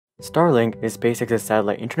Starlink is SpaceX's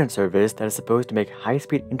satellite internet service that is supposed to make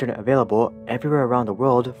high-speed internet available everywhere around the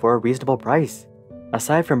world for a reasonable price.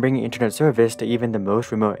 Aside from bringing internet service to even the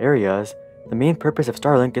most remote areas, the main purpose of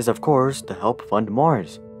Starlink is of course to help fund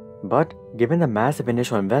Mars. But given the massive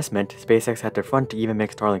initial investment SpaceX had to front to even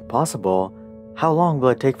make Starlink possible, how long will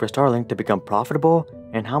it take for Starlink to become profitable,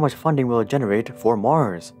 and how much funding will it generate for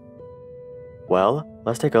Mars? Well,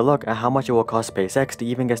 let's take a look at how much it will cost SpaceX to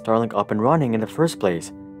even get Starlink up and running in the first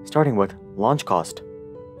place, starting with launch cost.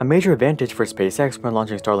 A major advantage for SpaceX when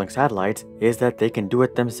launching Starlink satellites is that they can do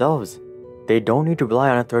it themselves. They don't need to rely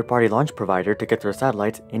on a third-party launch provider to get their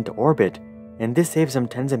satellites into orbit, and this saves them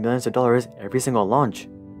tens of millions of dollars every single launch.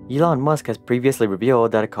 Elon Musk has previously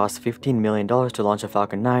revealed that it costs $15 million to launch a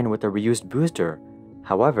Falcon 9 with a reused booster.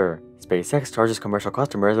 However, SpaceX charges commercial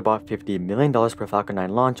customers about $50 million per Falcon 9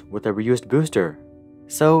 launch with a reused booster.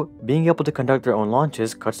 So, being able to conduct their own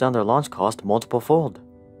launches cuts down their launch cost multiple-fold.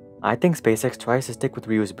 I think SpaceX tries to stick with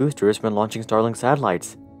reused boosters when launching Starlink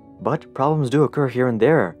satellites, but problems do occur here and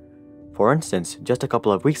there. For instance, just a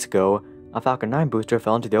couple of weeks ago, a Falcon 9 booster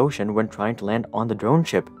fell into the ocean when trying to land on the drone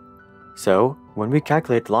ship. So, when we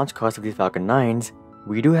calculate the launch cost of these Falcon 9s,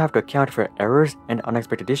 we do have to account for errors and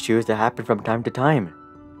unexpected issues that happen from time to time.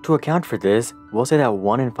 To account for this, we'll say that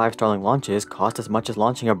 1 in 5 Starlink launches cost as much as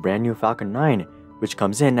launching a brand new Falcon 9, which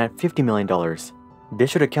comes in at $50 million. This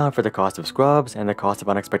should account for the cost of scrubs and the cost of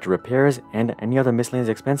unexpected repairs and any other miscellaneous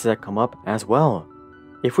expenses that come up as well.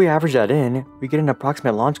 If we average that in, we get an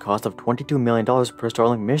approximate launch cost of $22 million per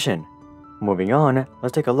Starlink mission. Moving on,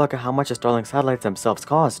 let's take a look at how much the Starlink satellites themselves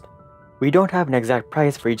cost. We don't have an exact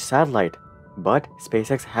price for each satellite, but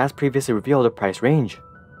SpaceX has previously revealed a price range.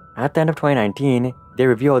 At the end of 2019, they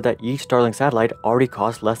revealed that each Starlink satellite already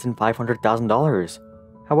cost less than $500,000.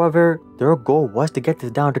 However, their goal was to get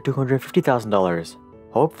this down to $250,000.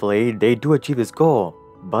 Hopefully, they do achieve this goal,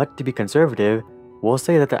 but to be conservative, we'll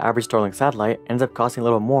say that the average Starlink satellite ends up costing a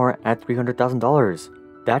little more at $300,000.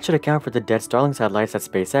 That should account for the dead Starlink satellites that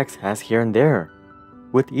SpaceX has here and there.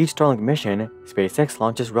 With each Starlink mission, SpaceX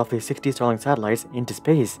launches roughly 60 Starlink satellites into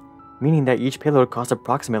space, meaning that each payload costs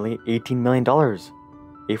approximately $18 million.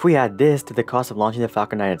 If we add this to the cost of launching the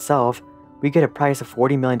Falcon 9 itself, we get a price of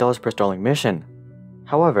 $40 million per Starlink mission.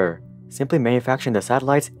 However, simply manufacturing the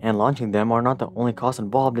satellites and launching them are not the only costs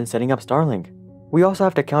involved in setting up Starlink. We also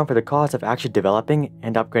have to account for the cost of actually developing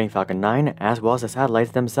and upgrading Falcon 9 as well as the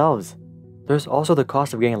satellites themselves. There's also the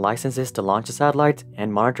cost of getting licenses to launch the satellites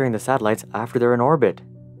and monitoring the satellites after they're in orbit.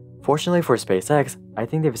 Fortunately for SpaceX, I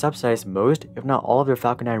think they've subsidized most, if not all, of their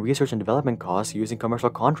Falcon 9 research and development costs using commercial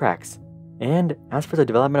contracts. And as for the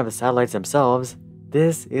development of the satellites themselves,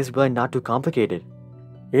 this is really not too complicated.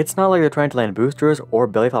 It's not like they're trying to land boosters or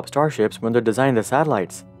belly-flop starships when they're designing the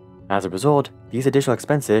satellites. As a result, these additional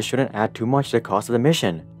expenses shouldn't add too much to the cost of the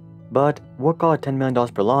mission. But we'll call it $10 million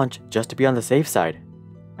per launch just to be on the safe side.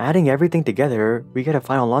 Adding everything together, we get a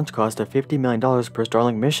final launch cost of $50 million per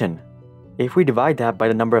Starlink mission. If we divide that by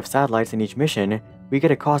the number of satellites in each mission, we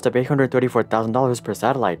get a cost of $834,000 per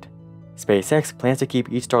satellite. SpaceX plans to keep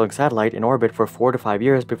each Starlink satellite in orbit for 4 to 5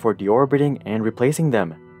 years before deorbiting and replacing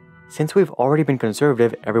them. Since we've already been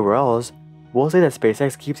conservative everywhere else, we'll say that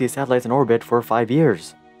SpaceX keeps these satellites in orbit for 5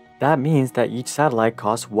 years. That means that each satellite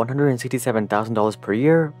costs $167,000 per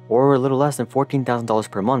year, or a little less than $14,000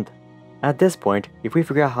 per month. At this point, if we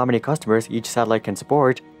figure out how many customers each satellite can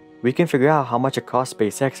support, we can figure out how much it costs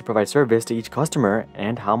SpaceX to provide service to each customer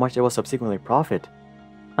and how much it will subsequently profit.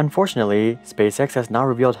 Unfortunately, SpaceX has not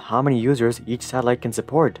revealed how many users each satellite can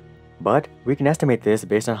support, but we can estimate this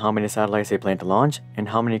based on how many satellites they plan to launch and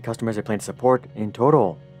how many customers they plan to support in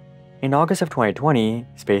total. In August of 2020,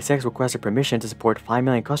 SpaceX requested permission to support 5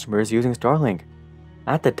 million customers using Starlink.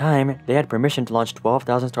 At the time, they had permission to launch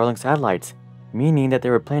 12,000 Starlink satellites, meaning that they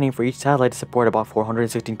were planning for each satellite to support about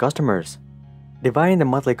 416 customers. Dividing the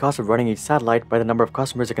monthly cost of running each satellite by the number of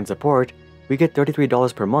customers it can support, we get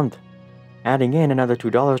 $33 per month. Adding in another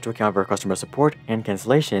 $2 to account for customer support and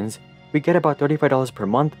cancellations, we get about $35 per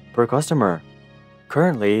month per customer.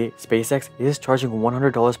 Currently, SpaceX is charging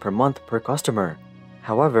 $100 per month per customer.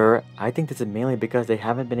 However, I think this is mainly because they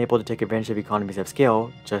haven't been able to take advantage of economies of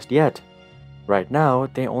scale just yet. Right now,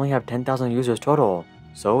 they only have 10,000 users total,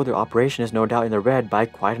 so their operation is no doubt in the red by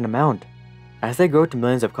quite an amount. As they grow to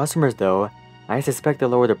millions of customers though, I suspect they'll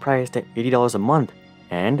lower the price to $80 a month,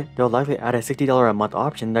 and they'll likely add a $60 a month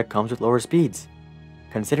option that comes with lower speeds.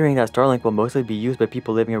 Considering that Starlink will mostly be used by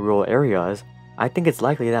people living in rural areas, I think it's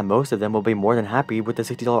likely that most of them will be more than happy with the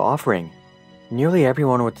 $60 offering. Nearly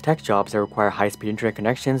everyone with tech jobs that require high-speed internet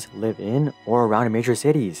connections live in or around major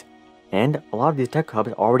cities, and a lot of these tech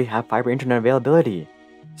hubs already have fiber internet availability.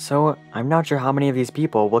 So I'm not sure how many of these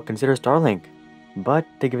people will consider Starlink. But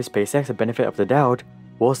to give SpaceX a benefit of the doubt,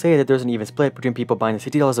 we'll say that there's an even split between people buying a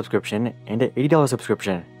 $60 subscription and an $80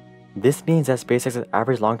 subscription. This means that SpaceX's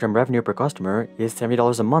average long-term revenue per customer is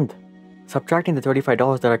 $70 a month. Subtracting the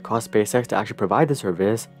 $35 that it costs SpaceX to actually provide the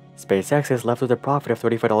service, SpaceX is left with a profit of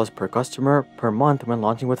 $35 per customer per month when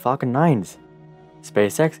launching with Falcon 9s.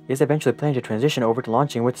 SpaceX is eventually planning to transition over to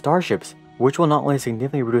launching with Starships, which will not only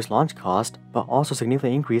significantly reduce launch cost, but also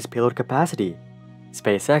significantly increase payload capacity.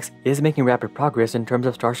 SpaceX is making rapid progress in terms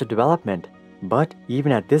of Starship development, but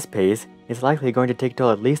even at this pace, it's likely going to take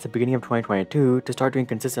till at least the beginning of 2022 to start doing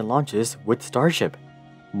consistent launches with Starship.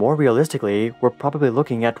 More realistically, we're probably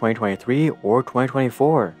looking at 2023 or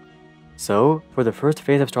 2024. So, for the first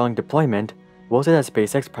phase of Starlink deployment, we'll say that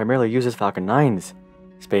SpaceX primarily uses Falcon 9s.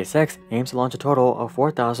 SpaceX aims to launch a total of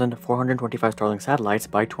 4,425 Starlink satellites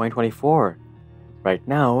by 2024. Right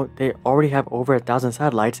now, they already have over 1,000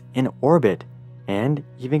 satellites in orbit, and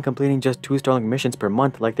even completing just 2 Starlink missions per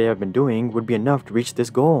month like they have been doing would be enough to reach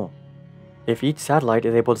this goal. If each satellite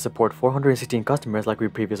is able to support 416 customers like we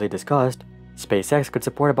previously discussed, SpaceX could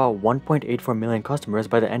support about 1.84 million customers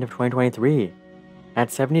by the end of 2023. At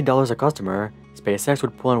 $70 a customer, SpaceX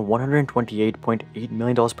would pull in $128.8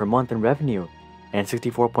 million per month in revenue and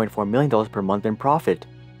 $64.4 million per month in profit.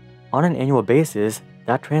 On an annual basis,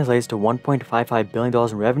 that translates to $1.55 billion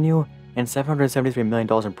in revenue and $773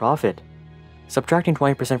 million in profit. Subtracting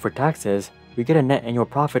 20% for taxes, we get a net annual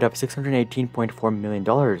profit of $618.4 million.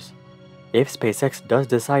 If SpaceX does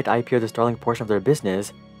decide to IPO the Starlink portion of their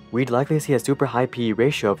business, we'd likely see a super high PE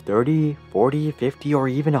ratio of 30, 40, 50, or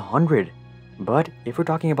even 100. But if we're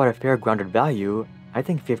talking about a fair grounded value, I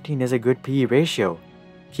think 15 is a good PE ratio.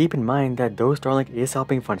 Keep in mind that though Starlink is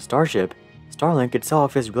helping fund Starship, Starlink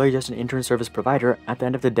itself is really just an internet service provider at the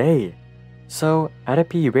end of the day. So, at a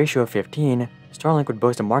PE ratio of 15, Starlink would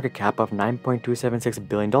boast a market cap of $9.276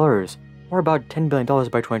 billion, or about $10 billion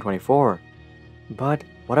by 2024. But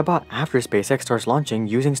what about after SpaceX starts launching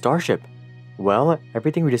using Starship? Well,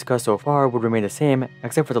 everything we discussed so far would remain the same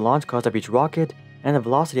except for the launch cost of each rocket and the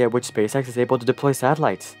velocity at which SpaceX is able to deploy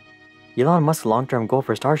satellites. Elon Musk's long-term goal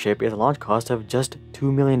for Starship is a launch cost of just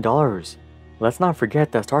 $2 million. Let's not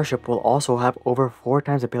forget that Starship will also have over 4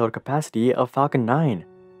 times the payload capacity of Falcon 9.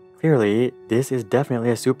 Clearly, this is definitely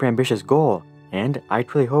a super ambitious goal, and I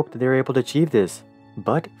truly hope that they're able to achieve this.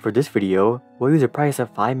 But for this video, we'll use a price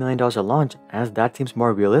of $5 million a launch as that seems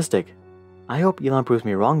more realistic. I hope Elon proves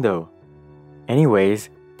me wrong though. Anyways,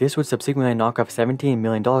 this would subsequently knock off $17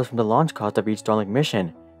 million from the launch cost of each Starlink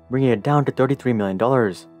mission, bringing it down to $33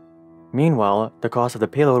 million. Meanwhile, the cost of the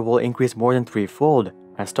payload will increase more than threefold,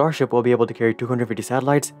 as Starship will be able to carry 250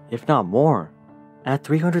 satellites, if not more. At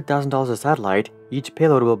 $300,000 a satellite, each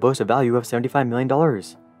payload will boast a value of $75 million.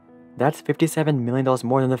 That's $57 million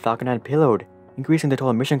more than the Falcon 9 payload, increasing the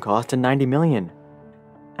total mission cost to $90 million.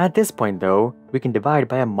 At this point though, we can divide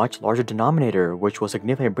by a much larger denominator, which will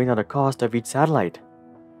significantly bring down the cost of each satellite.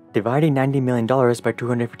 Dividing $90 million by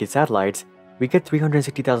 250 satellites, we get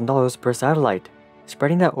 $360,000 per satellite.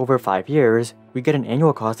 Spreading that over 5 years, we get an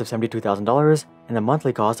annual cost of $72,000 and a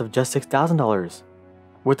monthly cost of just $6,000.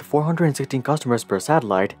 With 416 customers per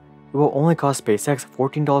satellite, it will only cost SpaceX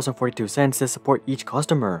 $14.42 to support each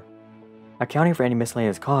customer. Accounting for any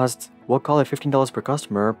miscellaneous costs, we'll call it $15 per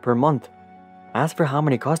customer per month. As for how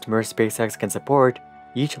many customers SpaceX can support,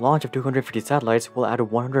 each launch of 250 satellites will add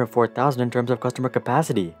 104,000 in terms of customer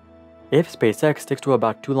capacity. If SpaceX sticks to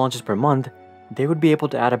about 2 launches per month, they would be able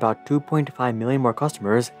to add about 2.5 million more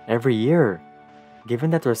customers every year. Given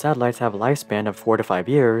that their satellites have a lifespan of 4 to 5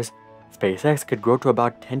 years, SpaceX could grow to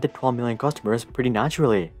about 10 to 12 million customers pretty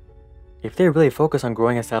naturally. If they really focus on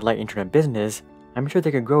growing a satellite internet business, I'm sure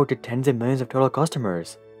they could grow to tens of millions of total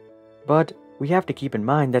customers. But we have to keep in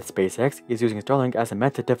mind that SpaceX is using Starlink as a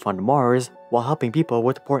method to fund Mars while helping people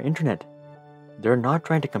with poor internet. They're not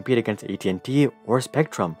trying to compete against AT&T or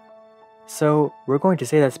Spectrum. So, we're going to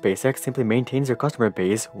say that SpaceX simply maintains their customer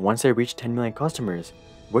base once they reach 10 million customers,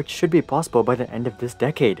 which should be possible by the end of this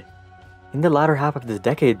decade. In the latter half of this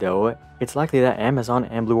decade though, it's likely that Amazon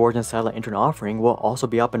and Blue Origin's satellite internet offering will also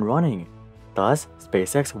be up and running. Thus,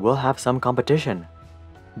 SpaceX will have some competition.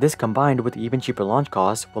 This combined with even cheaper launch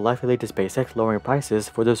costs will likely lead to SpaceX lowering prices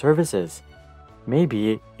for their services.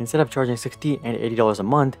 Maybe, instead of charging $60 and $80 a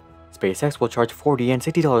month, SpaceX will charge $40 and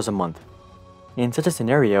 $60 a month. In such a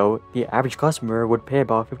scenario, the average customer would pay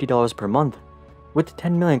about $50 per month. With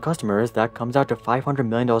 10 million customers, that comes out to $500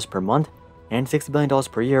 million per month and $6 billion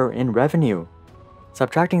per year in revenue.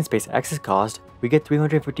 Subtracting SpaceX's cost, we get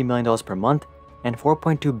 $350 million per month and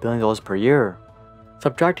 $4.2 billion per year.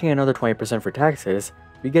 Subtracting another 20% for taxes,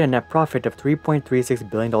 we get a net profit of $3.36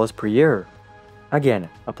 billion per year. Again,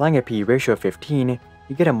 applying a PE ratio of 15,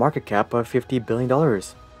 you get a market cap of $50 billion.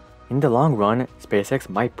 In the long run, SpaceX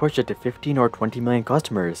might push it to 15 or 20 million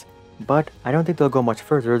customers, but I don't think they'll go much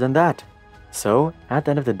further than that. So, at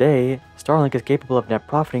the end of the day, Starlink is capable of net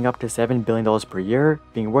profiting up to $7 billion per year,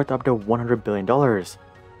 being worth up to $100 billion.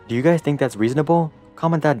 Do you guys think that's reasonable?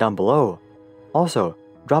 Comment that down below. Also,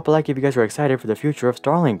 drop a like if you guys are excited for the future of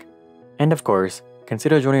Starlink. And of course,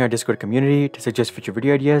 consider joining our Discord community to suggest future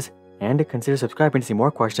video ideas, and consider subscribing to see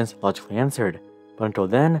more questions logically answered. But until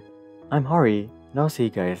then, I'm Hari, and I'll see you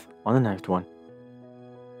guys on the next one.